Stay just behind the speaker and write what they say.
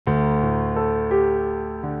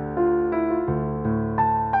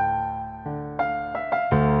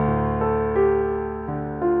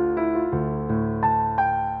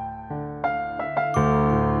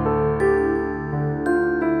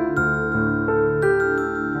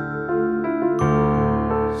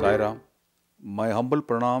Sairam, my humble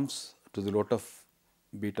pranams to the lotus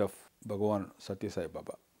feet of Bhagwan Sathya Sai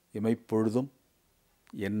Baba. இமை பொழுதும்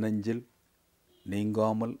என்னெஞ்சில்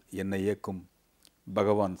நீங்காமல் என்னை இயக்கும்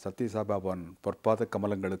பகவான் சத்ய சாய் பாபாவின் பொற்பாத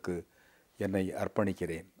கமலங்களுக்கு என்னை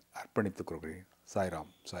அர்ப்பணித்துக் கொள்கிறேன்.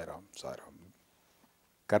 Sairam, Sairam, Sairam.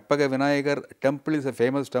 Karpaga Vinayagam temple is a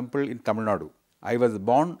famous temple in Tamil Nadu. I was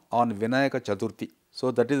born on Vinayaka Chaturthi.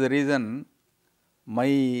 So that is the reason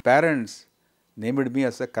my parents named me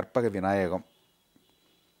as a Karpaga Vinayagam.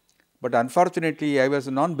 But unfortunately, I was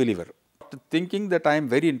a non-believer, thinking that I am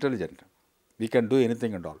very intelligent. We can do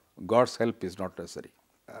anything and all. God's help is not necessary.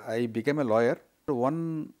 I became a lawyer. One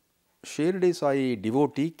Shirdi Sai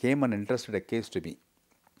devotee came and entrusted a case to me.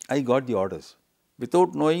 I got the orders,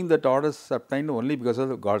 without knowing that orders obtained only because of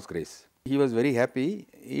God's grace. He was very happy.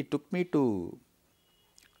 He took me to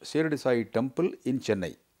Shirdi Sai temple in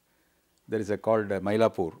Chennai. There is a called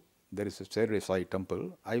Mailapur. There is a Shirdi Sai temple.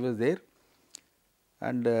 I was there,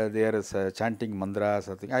 and there is chanting mantras.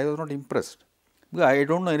 I was not impressed. I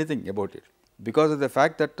don't know anything about it. Because of the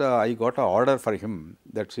fact that I got an order for him,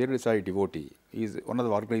 that Shirdi Sai devotee, he is one of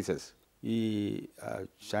the organizers. He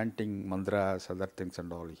chanting mantras, other things and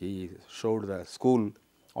all. He showed the school,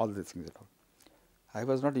 all these things and all. I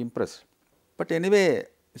was not impressed. But anyway,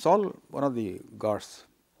 it's all one of the gods.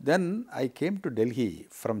 Then I came to Delhi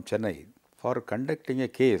from Chennai for conducting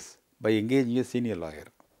a case by engaging a senior lawyer.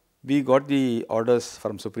 We got the orders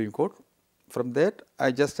from Supreme Court. From that,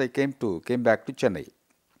 I came back to Chennai.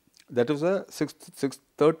 That was a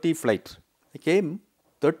 6:30 flight. I came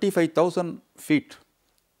 35,000 feet.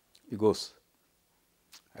 It goes.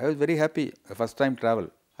 I was very happy. First time travel.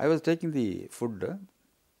 I was taking the food.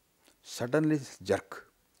 Suddenly jerk.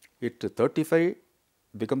 It 35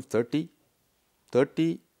 becomes 30. 30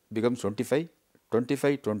 becomes 25.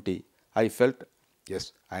 25, 20. I felt, yes,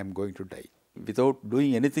 I am going to die. Without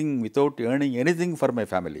doing anything, without earning anything for my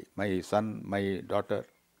family, my son, my daughter,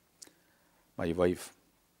 my wife,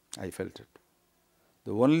 I felt it.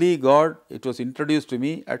 The only God, it was introduced to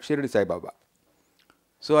me at Shirdi Sai Baba.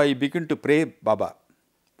 So I began to pray, Baba,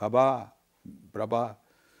 Baba, Baba,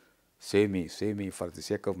 save me for the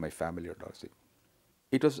sake of my family and all.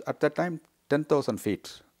 It was at that time 10,000 feet.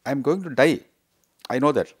 I am going to die. I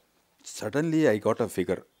know that. Suddenly I got a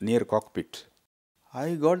figure near cockpit.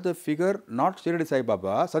 I got the figure, not Shirdi Sai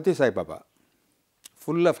Baba, Sathya Sai Baba,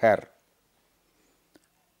 full of hair.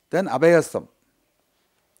 Then Abhayastam.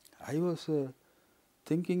 I was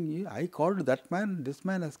thinking, I called that man, this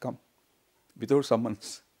man has come without summons.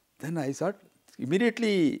 Then I thought,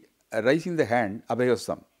 immediately raising the hand,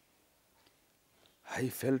 Abhayastam. I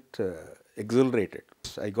felt exhilarated.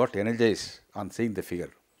 I got energized on seeing the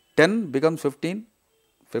figure. 10 becomes 15,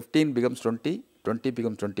 15 becomes 20, 20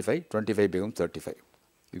 becomes 25, 25 becomes 35.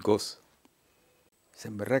 It goes. It's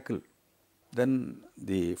a miracle. Then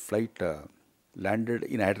the flight landed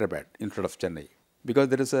in Hyderabad instead of Chennai, because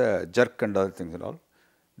there is a jerk and other things and all.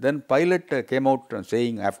 Then pilot came out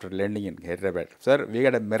saying after landing in Hyderabad, sir, we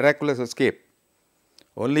had a miraculous escape.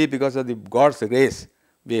 Only because of the God's grace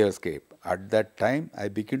we have escaped. At that time, I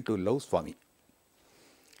began to love Swami.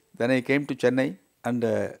 Then I came to Chennai, and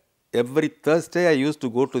every Thursday I used to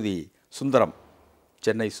go to the Sundaram,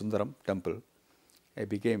 Chennai Sundaram temple. I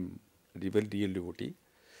became a real devotee.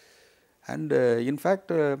 And in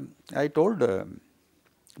fact, I told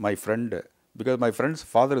my friend, because my friend's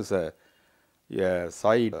father is a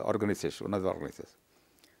Sai organization, one of the organizers.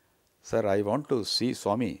 Sir, I want to see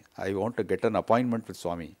Swami. I want to get an appointment with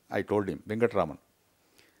Swami. I told him, Venkatraman.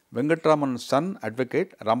 Venkatraman's son,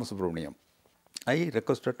 advocate Ramasubramaniam. I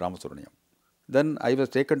requested Ramasubramaniam. Then I was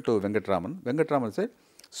taken to Venkatraman. Venkatraman said,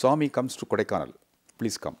 Swami comes to Kodaikanal.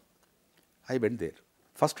 Please come. I went there.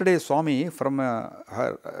 First day, Swami from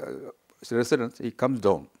her residence, he comes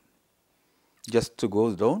down. Just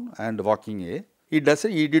goes down and walking here. He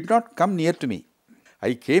did not come near to me.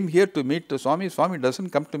 I came here to meet Swami. Swami doesn't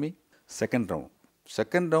come to me. Second round,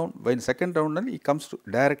 he comes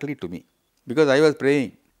directly to me, because I was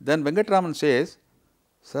praying. Then Venkatraman says,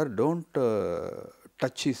 sir, don't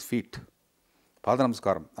touch his feet. Pada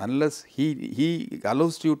Namaskaram. Unless he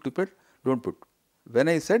allows you to put, don't put. When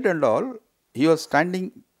I said and all, he was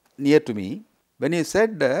standing near to me. When he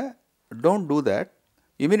said, don't do that,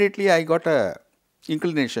 immediately I got a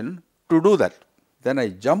inclination to do that. Then I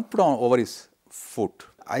jumped on over his foot.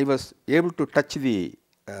 I was able to touch the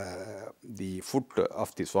foot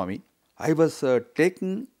of the Swami. I was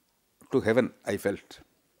taken to heaven, I felt.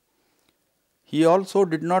 He also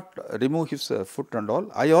did not remove his foot and all.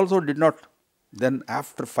 I also did not. Then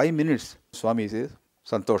after 5 minutes, Swami says,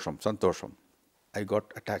 Santosham, Santosham. I got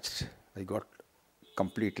attached. I got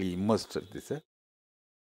completely immersed in this.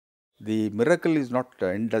 The miracle is not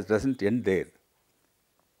doesn't end there.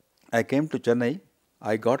 I came to Chennai,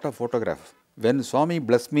 I got a photograph. When Swami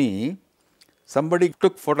blessed me, somebody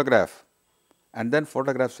took photograph and then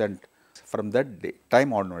photograph sent. From that day,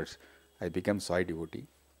 time onwards, I became Sai devotee.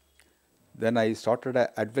 Then I started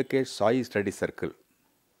a Advocate Sai Study Circle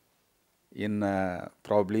in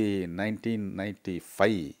probably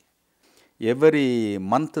 1995. Every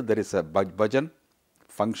month there is a bhajan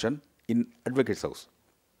function in Advocate's house.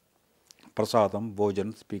 Prasadam,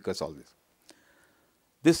 Bhojan, speakers, all this.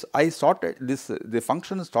 The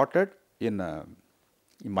function started in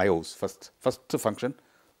my house first. First function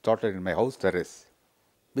started in my house terrace.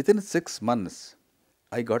 Within 6 months,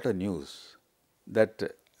 I got a news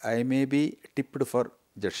that I may be tipped for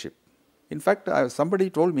judgeship. In fact, somebody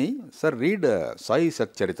told me, sir, read Sai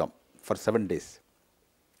Satcharitam for 7 days.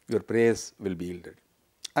 Your prayers will be yielded.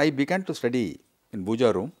 I began to study in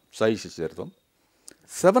Puja room, Sai Satcharitam.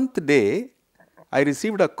 7th day, I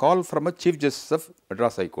received a call from a Chief Justice of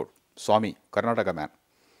Madras High Court, Swami, Karnataka man.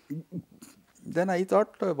 Then I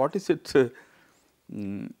thought, what is it?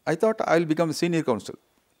 I thought I will become a senior counsel.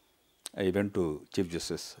 I went to Chief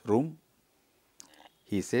Justice room.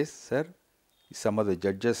 He says, sir, some of the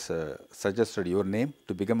judges suggested your name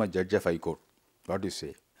to become a judge of High Court. What do you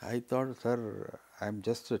say? I thought, sir, I am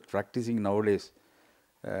just practicing nowadays.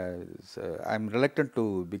 I am reluctant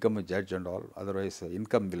to become a judge and all, otherwise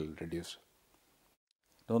income will reduce.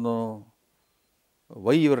 No.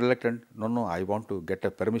 Why you are reluctant? No, I want to get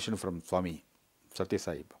a permission from Swami, Sathya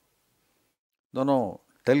Sahib. No,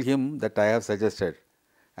 tell him that I have suggested.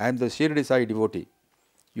 I am the Shirdi Sai devotee.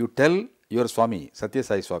 You tell your Swami, Sathya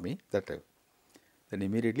Sai Swami, that time. Then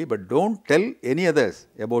immediately, but don't tell any others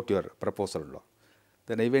about your proposal law.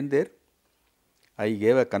 Then I went there. I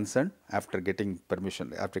gave a consent after getting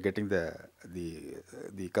permission, after getting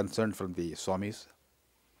the consent from the Swamis.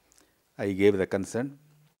 I gave the consent.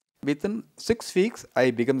 Within 6 weeks,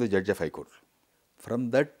 I became the judge of High Court.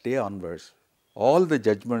 From that day onwards, all the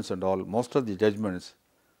judgments and all, most of the judgments,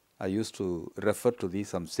 I used to refer to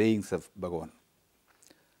some sayings of Bhagavan.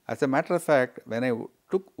 As a matter of fact, when I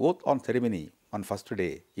took oath on ceremony on first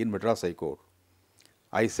day in Madras High Court,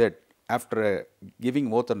 I said, after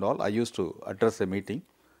giving oath and all, I used to address a meeting,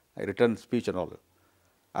 I written speech and all.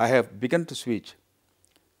 I have begun to speech,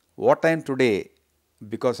 what I am today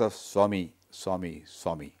because of Swami, Swami,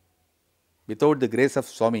 Swami. Without the grace of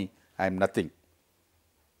Swami, I am nothing.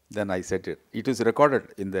 Then I said it. It is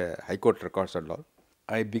recorded in the High Court records and all.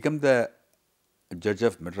 I became the judge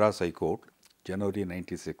of Madras High Court, January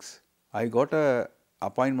 96. I got a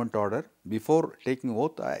appointment order. Before taking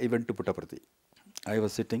oath, I went to Puttaparthi. I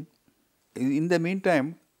was sitting. In the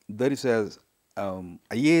meantime, there is a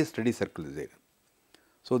IAS study circle there.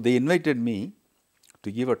 So they invited me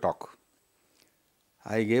to give a talk.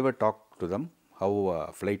 I gave a talk to them, how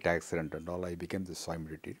a flight accident and all, I became the Swami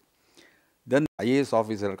devotee. Then IAS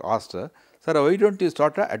officer asked, sir, why don't you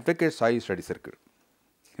start an Advocate Sai study circle?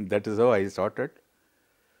 That is how I started.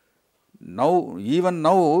 Now, even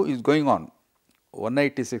now is going on,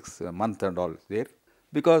 186 month and all there.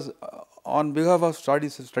 Because on behalf of study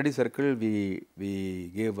circle,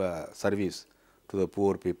 we gave a service to the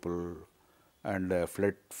poor people and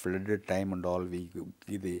flooded time and all, we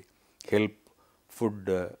give the help,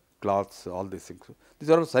 food, clothes, all these things. These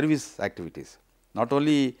are all service activities. Not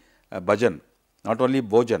only bhajan, not only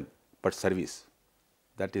bhojan, but service.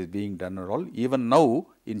 That is being done and all. Even now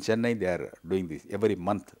in Chennai they are doing this every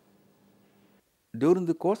month. During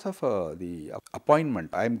the course of the appointment,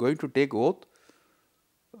 I am going to take oath.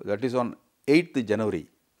 That is on 8th January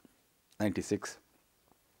 96.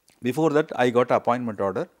 Before that, I got an appointment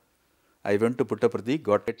order. I went to Puttaparthi,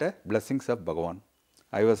 got a blessings of Bhagavan.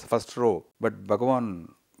 I was first row, but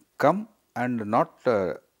Bhagavan come and not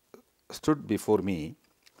stood before me,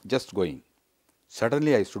 just going.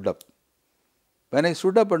 Suddenly I stood up. When I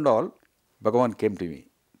stood up and all, Bhagavan came to me.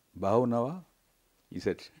 Bhavanava? He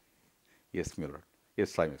said, yes, my Lord.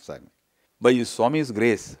 Yes, Swami. By Swami's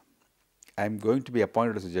grace, I am going to be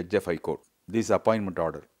appointed as a judge of High Court. This appointment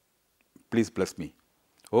order. Please bless me.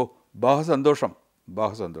 Oh, Baha Sandosham.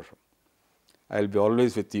 I will be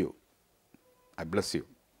always with you. I bless you.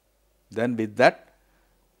 Then with that,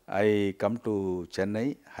 I come to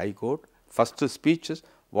Chennai High Court. First speech is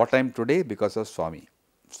what I am today because of Swami.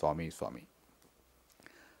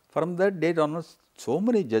 From that date onwards, so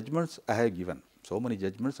many judgments I have given. So many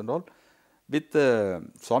judgments and all. With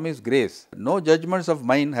Swami's grace, no judgments of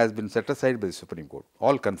mine has been set aside by the Supreme Court.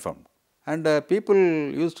 All confirmed. And people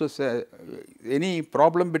used to say, any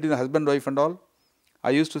problem between the husband, wife and all, I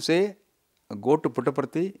used to say, go to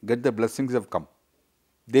Puttaparthi, get the blessings of come.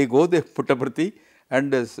 They go to Puttaparthi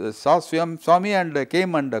and saw Swami and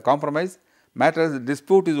came and compromised. Matter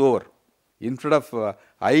dispute is over. Instead of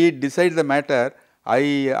I decide the matter,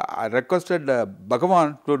 I requested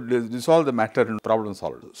Bhagavan to dissolve the matter and problem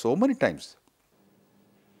solved. So many times.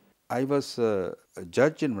 I was a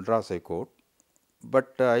judge in Madras High Court, but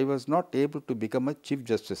I was not able to become a Chief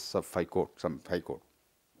Justice of High Court, some High Court.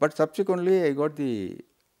 But subsequently, I got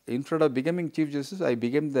instead of becoming Chief Justice, I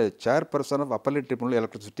became the chairperson of Appellate Tribunal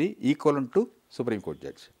Electricity, equivalent to Supreme Court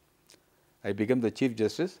Judge. I became the Chief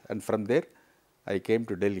Justice, and from there, I came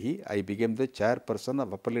to Delhi. I became the chairperson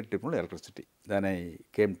of Appellate Tribunal Electricity. Then I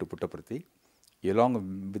came to Puttaparthi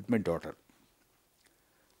along with my daughter.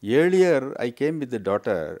 Earlier, I came with the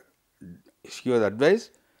daughter. She was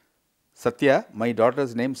advised, Sathya, my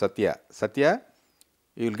daughter's name Sathya. Sathya,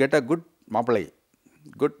 you will get a good mappalai,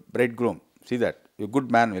 good bridegroom. See that, a good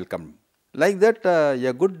man will come. Like that,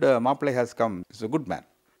 a good mappalai has come. It's a good man.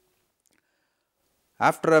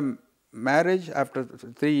 After a marriage, after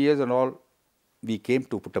 3 years and all, we came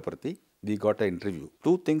to Puttaparthi. We got an interview.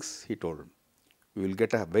 2 things he told. We will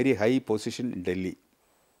get a very high position in Delhi.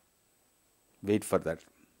 Wait for that.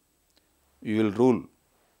 You will rule.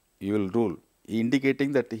 You will rule.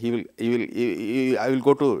 Indicating that I will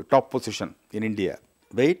go to top position in India.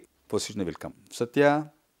 Wait, position will come.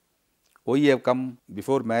 Sathya, why you have come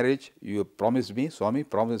before marriage? You promised me, Swami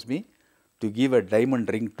promised me to give a diamond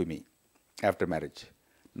ring to me after marriage.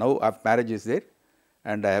 Now marriage is there,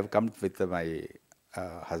 and I have come with my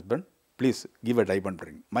husband. Please give a diamond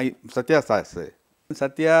ring. My Sathya says,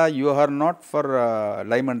 Sathya, you are not for a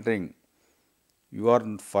diamond ring. You are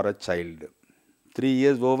for a child. 3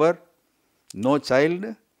 years over, no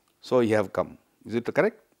child, so you have come. Is it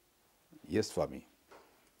correct? Yes, Swami.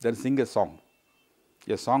 Then sing a song.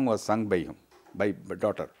 A song was sung by him, by my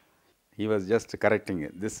daughter. He was just correcting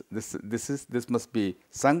it. This must be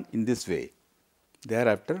sung in this way.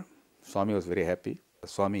 Thereafter, Swami was very happy.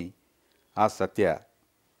 Swami asked Sathya,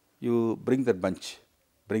 you bring that bunch.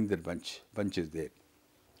 Bring that bunch. Bunch is there.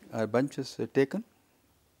 A bunch is taken,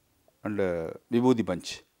 and Vibhuti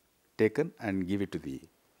bunch taken and give it to the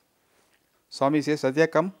Swami says, Sathya,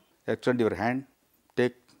 come, extend your hand,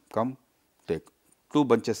 take, come, take. 2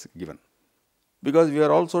 bunches given. Because we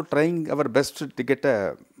are also trying our best to get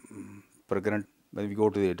a pregnant. When we go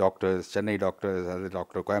to the doctors, Chennai doctors, other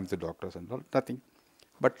doctor, Coimbatore doctors and all, nothing.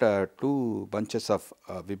 But 2 bunches of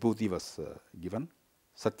Vibhuti was given.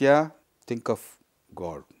 Sathya, think of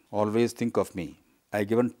God. Always think of me. I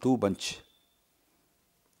given 2 bunch.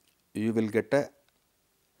 You will get a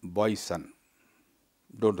boy son.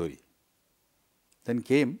 Don't worry. Then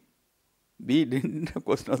came, we didn't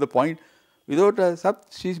question the point. Without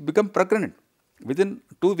she's become pregnant within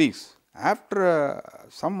 2 weeks. After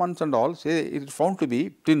some months and all, say it is found to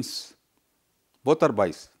be twins. Both are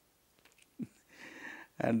boys.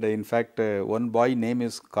 And in fact, one boy name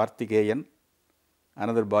is Kartikeyan,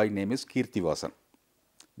 another boy name is Kirtivasan.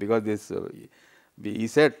 Because this, he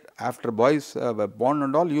said, after boys were born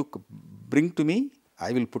and all, you bring to me,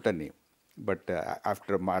 I will put a name. But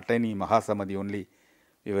after attaining Mahasamadhi only,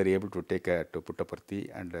 we were able to take to Puttaparthi,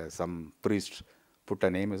 and some priest put a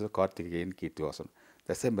name as a Kartikeyan Kirtivasan.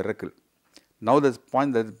 That's a miracle. Now the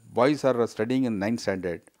point that boys are studying in 9th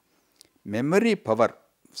standard, memory power,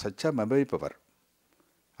 such a memory power.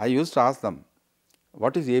 I used to ask them,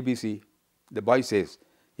 what is ABC? The boy says,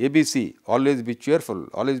 ABC, always be cheerful,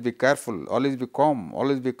 always be careful, always be calm,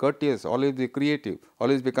 always be courteous, always be creative,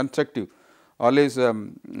 always be constructive, always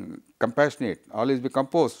compassionate, always be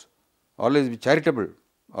composed, always be charitable,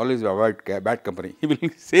 always avoid bad company. He will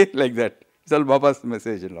say it like that. It's all Baba's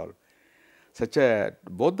message and all. Such a,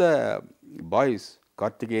 both the boys,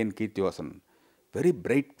 Kartikeyan, Kirtivasan, very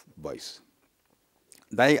bright boys.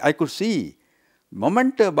 I could see,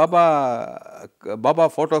 moment Baba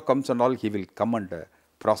photo comes and all, he will come and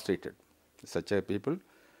prostrated. Such a people,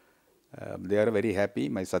 they are very happy.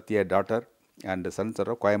 My Sathya daughter and sons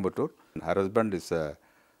are of Coimbatore. Her husband is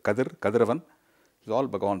Kadiravan. It's all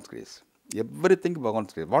Bhagwan's grace. Everything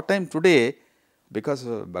Bhagwan's grace. What I am today, because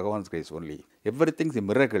of Bhagwan's grace only. Everything is a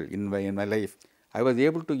miracle in my life. I was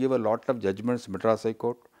able to give a lot of judgments, Madras High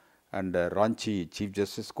Court and Ranchi Chief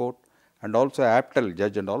Justice Court, and also Aptal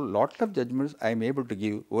Judge and all. Lot of judgments I am able to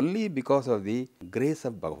give only because of the grace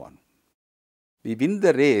of Bhagwan. We win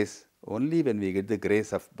the race only when we get the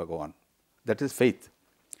grace of Bhagwan. That is faith.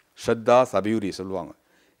 Shraddha Sabhyuri Solvanga.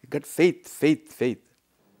 You get faith.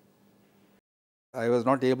 I was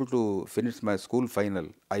not able to finish my school final.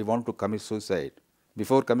 I want to commit suicide.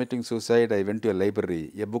 Before committing suicide, I went to a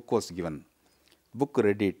library. A book was given. Book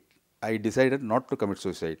read it. I decided not to commit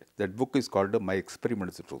suicide. That book is called My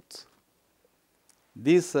Experiments Truths.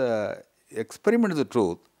 This experiment of the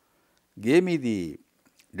truth gave me the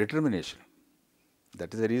determination.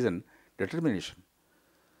 That is the reason, determination.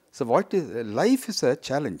 So what is, life is a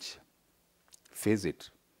challenge, face it.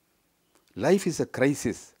 Life is a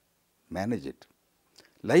crisis, manage it.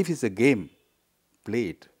 Life is a game, play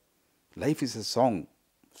it. Life is a song,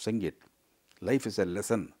 sing it. Life is a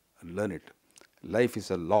lesson, learn it. Life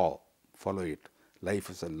is a law, follow it. Life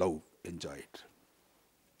is a love, enjoy it.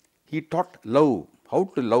 He taught love, how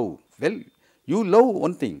to love. Well, you love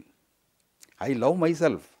one thing. I love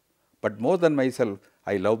myself, but more than myself,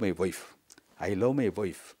 I love my wife. I love my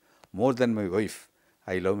wife. More than my wife,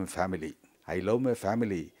 I love my family. I love my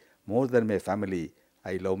family. More than my family,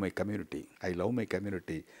 I love my community. I love my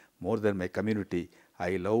community. More than my community,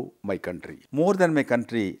 I love my country. More than my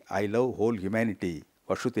country, I love whole humanity.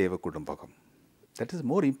 Vasudhaiva Kudumbakam. That is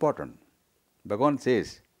more important. Bhagwan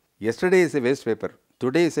says, yesterday is a waste paper.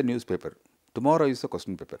 Today is a newspaper. Tomorrow is a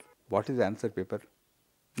question paper. What is the answer paper?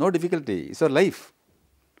 No difficulty. It's your life.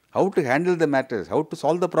 How to handle the matters, how to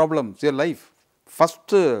solve the problems, your life.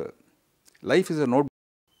 First, life is a notebook.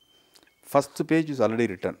 First page is already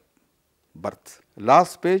written, birth.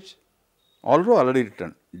 Last page, also already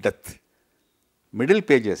written, death. Middle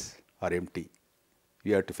pages are empty.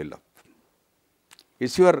 You have to fill up.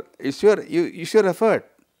 It's your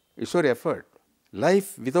effort. It's your effort.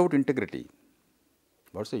 Life without integrity,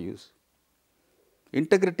 what's the use?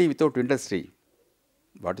 Integrity without industry,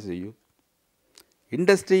 what is the use?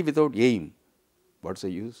 Industry without aim, what's the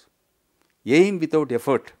use? Aim without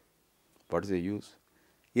effort, what is the use?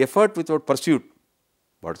 Effort without pursuit,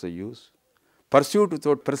 what's the use? Pursuit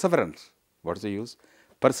without perseverance, what's the use?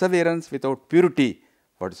 Perseverance without purity,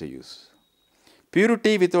 what is the use?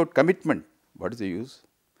 Purity without commitment, what is the use?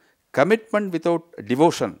 Commitment without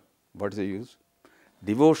devotion, what is the use?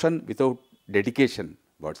 Devotion without dedication,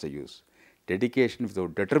 what is the use? Dedication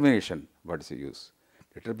without determination, what is the use?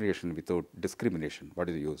 Determination without discrimination, what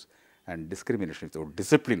is the use? And discrimination without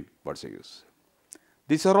discipline, what is the use?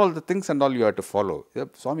 These are all the things and all you have to follow.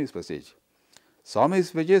 Swami's passage.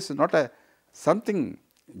 Swami's passage is not a something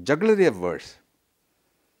jugglery of words.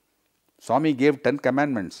 Swami gave 10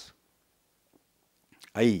 commandments.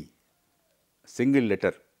 I, single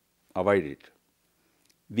letter, avoid it.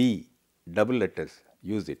 We, double letters,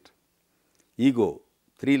 use it. Ego,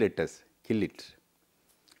 3 letters, kill it.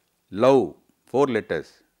 Love, 4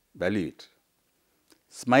 letters, value it.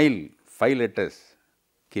 Smile, 5 letters,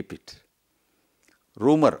 keep it.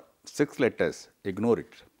 Rumor, 6 letters, ignore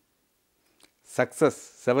it. Success,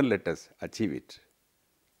 7 letters, achieve it.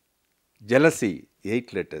 Jealousy,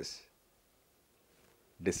 8 letters,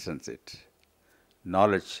 distance it.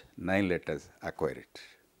 Knowledge, 9 letters, acquire it.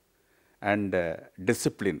 And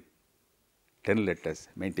discipline, 10 letters,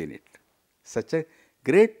 maintain it. Such a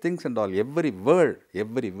great things and all, every word.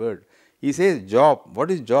 He says job.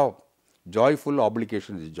 What is job? Joyful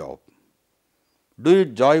obligation is job. Do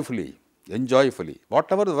it joyfully, enjoyfully.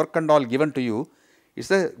 Whatever the work and all given to you,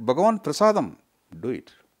 it's a Bhagavan Prasadam. Do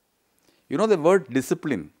it. You know the word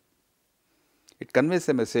discipline. It conveys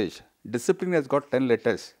a message. Discipline has got 10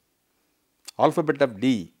 letters. Alphabet of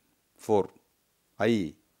D, 4.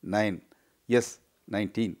 I, 9. S,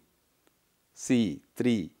 19. C,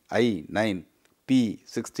 3. I, 9. P,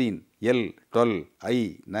 16. L, 12.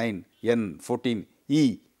 I, 9. N, 14.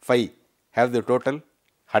 E, 5. Have the total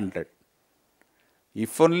 100.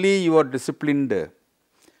 If only you are disciplined,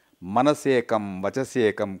 manasekam,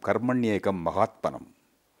 vachasekam, karmanyekam, mahatpanam.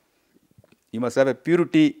 You must have a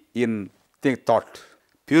purity in thought,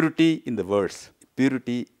 purity in the words,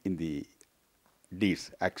 purity in the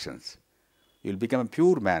deeds, actions. You will become a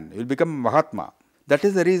pure man, you will become a Mahatma. That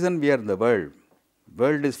is the reason we are in the world.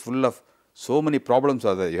 World is full of so many problems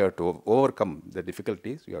are there. You have to overcome the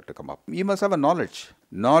difficulties, you have to come up. You must have a knowledge.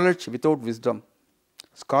 Knowledge without wisdom,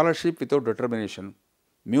 scholarship without determination,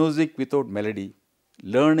 music without melody,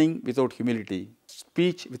 learning without humility,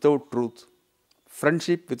 speech without truth,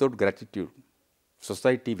 friendship without gratitude,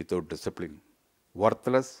 society without discipline,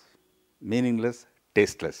 worthless, meaningless,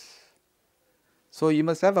 tasteless. So you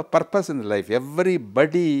must have a purpose in life.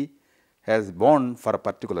 Everybody has born for a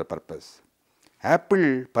particular purpose.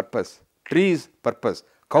 Apple, purpose. Trees, purpose.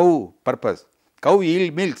 Cow, purpose. Cow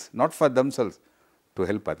yield milks, not for themselves, to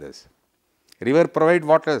help others. River provide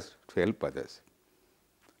waters to help others.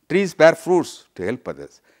 Trees bear fruits to help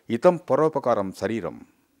others. Itam paropakaram sariram.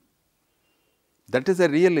 That is a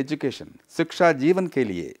real education. Shiksha जीवन के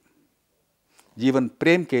लिए, जीवन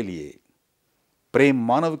प्रेम के लिए, प्रेम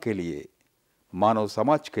मानव के लिए, मानव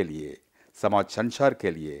समाज के लिए, समाज संसार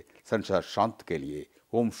के लिए, संसार शांत के लिए.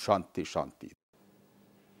 Om Shanti Shanti.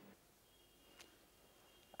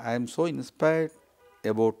 I am so inspired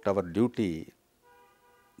about our duty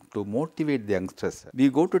to motivate the youngsters. We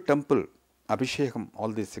go to temple, Abhishekam, all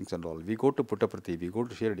these things and all. We go to Puttaparthi, we go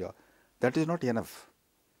to Shirdi. That is not enough.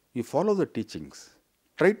 You follow the teachings.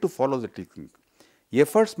 Try to follow the teachings.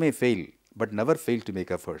 Efforts may fail, but never fail to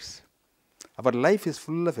make efforts. Our life is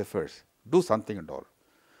full of efforts. Do something and all.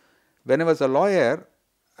 When I was a lawyer,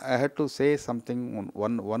 I had to say something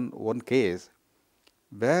on one case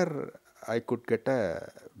where I could get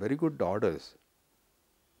a very good orders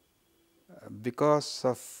because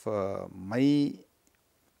of my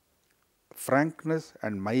frankness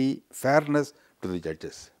and my fairness to the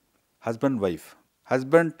judges. Husband, wife.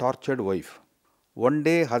 Husband tortured wife. One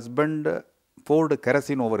day husband poured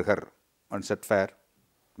kerosene over her and set fire,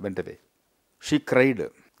 went away. She cried.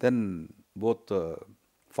 Then both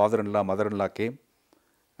father-in-law, mother-in-law came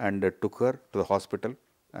and took her to the hospital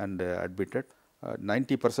and admitted.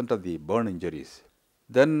 90% of the burn injuries.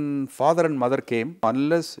 Then father and mother came.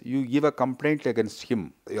 Unless you give a complaint against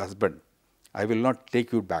him, your husband, I will not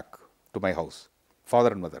take you back to my house.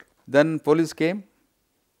 Father and mother. Then police came.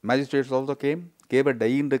 Magistrates also came. Gave a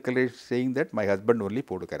dying declaration saying that my husband only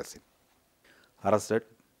poured kerosene. Arrested.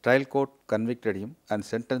 Trial court convicted him and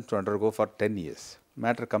sentenced to undergo for 10 years.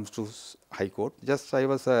 Matter comes to High Court. Just I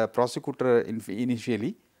was a prosecutor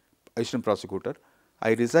initially, assistant prosecutor.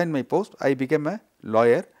 I resigned my post. I became a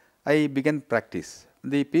lawyer. I began practice.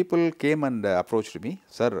 The people came and approached me.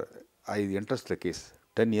 Sir, I entrust the case.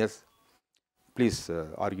 10 years. Please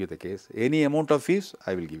argue the case. Any amount of fees,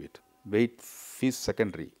 I will give it. Wait, fees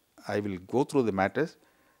secondary. I will go through the matters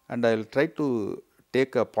and I will try to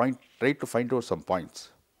take a point, try to find out some points.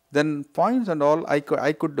 Then points and all, I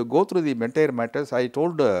could go through the entire matters. I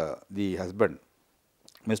told the husband,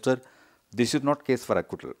 Mister, this is not case for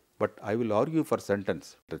acquittal, but I will argue for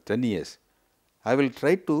sentence for 10 years. I will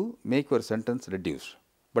try to make your sentence reduced,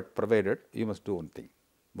 but provided you must do one thing.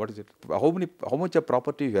 What is it? How much of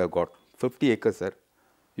property you have got? 50 acres, sir.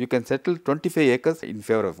 You can settle 25 acres in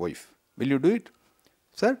favor of wife. Will you do it?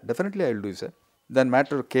 Sir, definitely I will do, sir. Then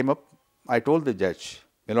matter came up. I told the judge,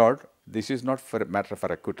 my lord, this is not for matter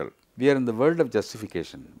for acquittal. We are in the world of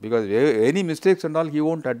justification because any mistakes and all he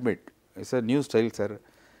won't admit. It's a new style, sir.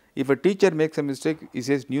 If a teacher makes a mistake, he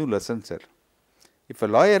says new lesson, sir. If a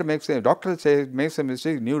lawyer makes a doctor makes a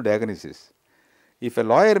mistake, new diagnosis. If a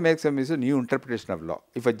lawyer makes a mistake, new interpretation of law.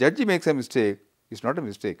 If a judge makes a mistake, it's not a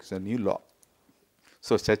mistake, it's a new law.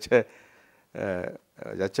 So such a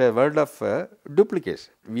word of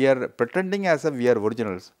duplication. We are pretending as if we are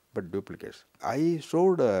originals, but duplicates. I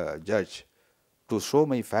showed a judge to show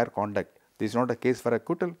my fair conduct. This is not a case for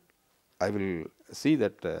acquittal. I will see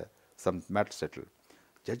that some matter settled.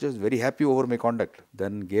 Judge was very happy over my conduct.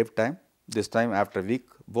 Then gave time. This time after a week,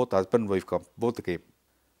 both husband and wife both came.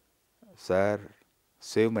 Sir,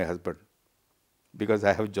 save my husband because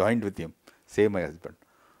I have joined with him. Save my husband.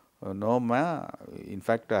 No, ma. In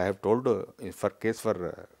fact, I have told for case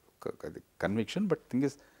for conviction, but thing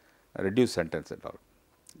is reduce sentence and all.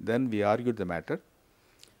 Then we argued the matter.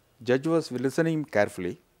 Judge was listening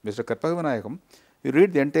carefully. Mr. Karpaga Vinayagam, you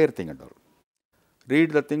read the entire thing and all.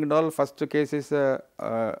 Read the thing and all. First case is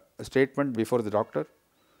a statement before the doctor.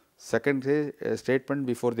 Second is a statement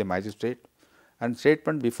before the magistrate. And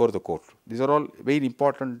statement before the court. These are all very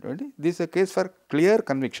important. This is a case for clear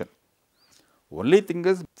conviction. Only thing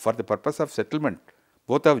is, for the purpose of settlement,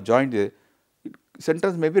 both have joined,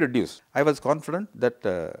 sentence may be reduced. I was confident that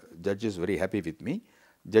judge is very happy with me.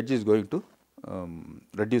 Judge is going to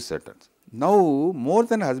reduce sentence. Now, more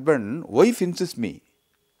than husband, wife insists me,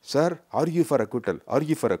 sir, argue for acquittal,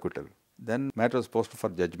 argue for acquittal. Then matter was posted for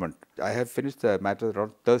judgment. I have finished the matter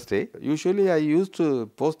on Thursday. Usually I used to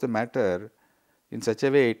post the matter in such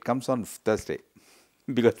a way it comes on Thursday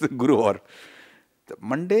because the Guru or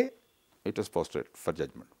Monday it was posted for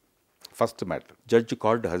judgment. First matter. Judge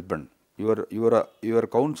called husband. Your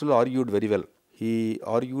counsel argued very well. He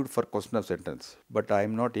argued for question of sentence, but I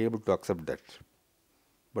am not able to accept that.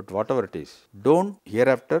 But whatever it is, don't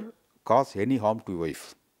hereafter cause any harm to your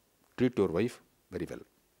wife. Treat your wife very well.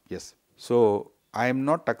 Yes. So I am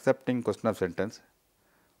not accepting question of sentence,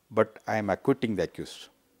 but I am acquitting the accused.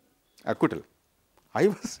 Acquittal. I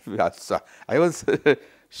was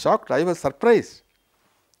shocked. I was surprised.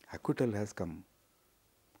 Acquittal has come.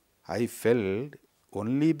 I felt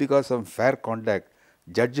only because of fair conduct,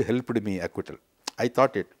 judge helped me acquittal. I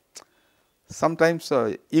thought it. Sometimes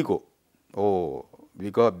ego. Oh,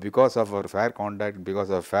 because of our fair conduct, because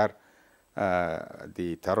of fair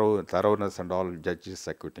the thoroughness and all, judges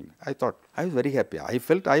acquitting. I thought I was very happy. I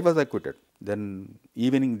felt I was acquitted. Then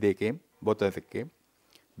evening they came. Both of them came.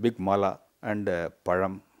 Big mala and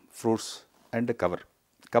param, fruits and a cover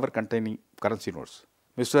containing currency notes.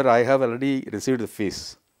 Mister, I have already received the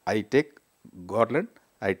fees. I take garland,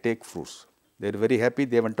 I take fruits. They are very happy,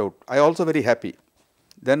 they went out. I also very happy.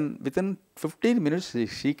 Then within 15 minutes,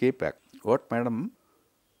 she came back. What, madam?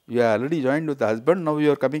 You are already joined with the husband, now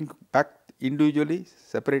you are coming back individually,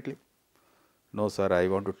 separately. No, sir, I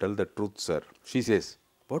want to tell the truth, sir. She says,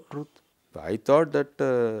 what truth? I thought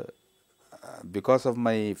that because of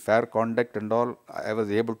my fair conduct and all, I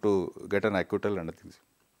was able to get an acquittal and things.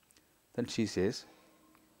 Then she says,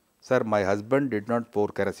 sir, my husband did not pour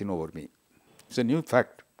kerosene over me. It's a new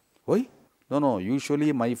fact. Why? No,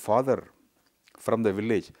 usually my father from the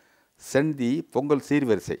village sent the Pongal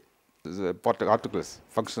Sirivarisai, articles,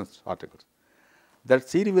 functions articles. That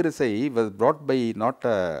Sirivarisai was brought by not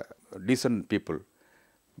decent people.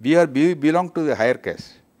 We belong to the higher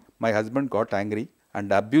caste. My husband got angry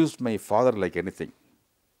and abused my father like anything.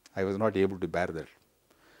 I was not able to bear that.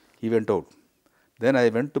 He went out. Then I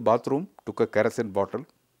went to bathroom, took a kerosene bottle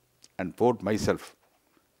and poured myself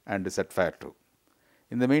and set fire to.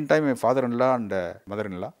 In the meantime, my father-in-law and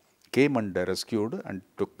mother-in-law came and rescued and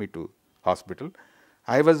took me to hospital.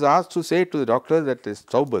 I was asked to say to the doctor that is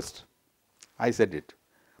stove burst. I said it.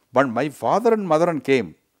 But my father and mother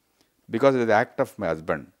came because of the act of my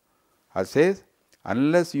husband. I says,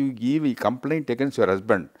 unless you give a complaint against your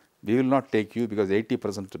husband, we will not take you because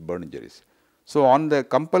 80% burn injuries. So on the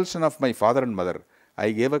compulsion of my father and mother,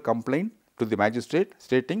 I gave a complaint to the magistrate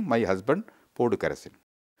stating my husband poured kerosene.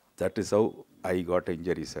 That is how I got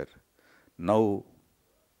injury, sir. Now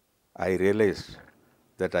I realized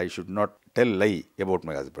that I should not tell lie about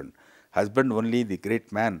my husband. Husband only the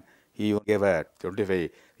great man, he gave a 25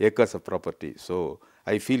 acres of property. So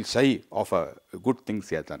I feel shy of a good things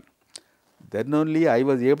he has done. Then only I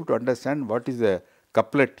was able to understand what is the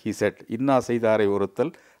couplet he said. Inna seidare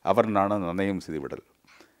oruttal, avar nana nanayam sidividal.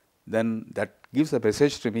 Then that gives a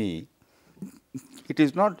message to me. It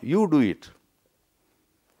is not you do it.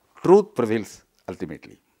 Truth prevails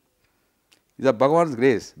ultimately. It's a Bhagwan's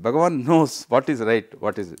grace. Bhagwan knows what is right,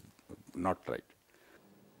 what is not right.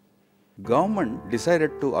 Government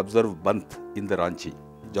decided to observe Banth in the Ranchi,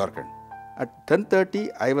 Jharkhand. At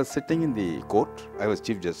 10:30, I was sitting in the court. I was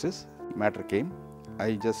Chief Justice. Matter came.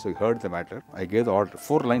 I just heard the matter. I gave the order,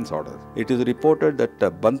 4 lines order. It is reported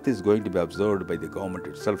that Banth is going to be observed by the government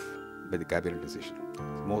itself, by the cabinet decision.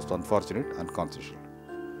 Most unfortunate, unconstitutional.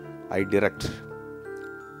 I direct.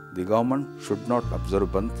 The government should not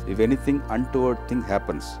observe Banth. If anything untoward thing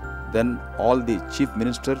happens, then all the chief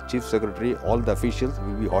minister, chief secretary, all the officials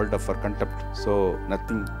will be hauled up for contempt. So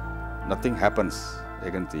nothing happens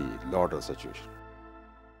against the law or situation.